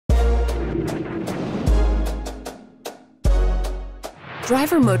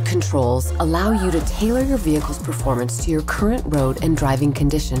Driver mode controls allow you to tailor your vehicle's performance to your current road and driving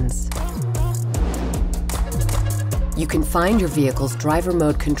conditions. You can find your vehicle's driver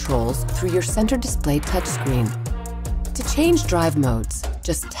mode controls through your center display touchscreen. To change drive modes,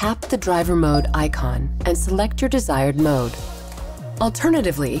 just tap the driver mode icon and select your desired mode.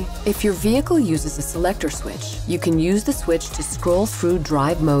 Alternatively, if your vehicle uses a selector switch, you can use the switch to scroll through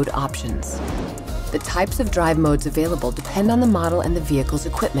drive mode options. The types of drive modes available depend on the model and the vehicle's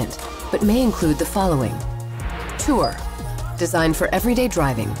equipment, but may include the following. Tour, designed for everyday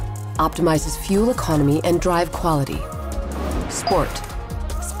driving, optimizes fuel economy and drive quality. Sport,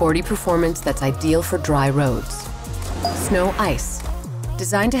 sporty performance that's ideal for dry roads. Snow Ice,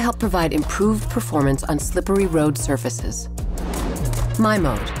 designed to help provide improved performance on slippery road surfaces. My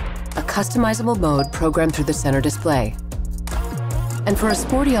Mode, a customizable mode programmed through the center display. And for a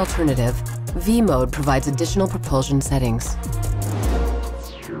sporty alternative, V Mode provides additional propulsion settings.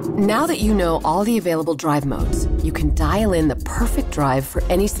 Now that you know all the available drive modes, you can dial in the perfect drive for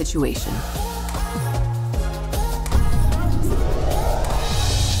any situation.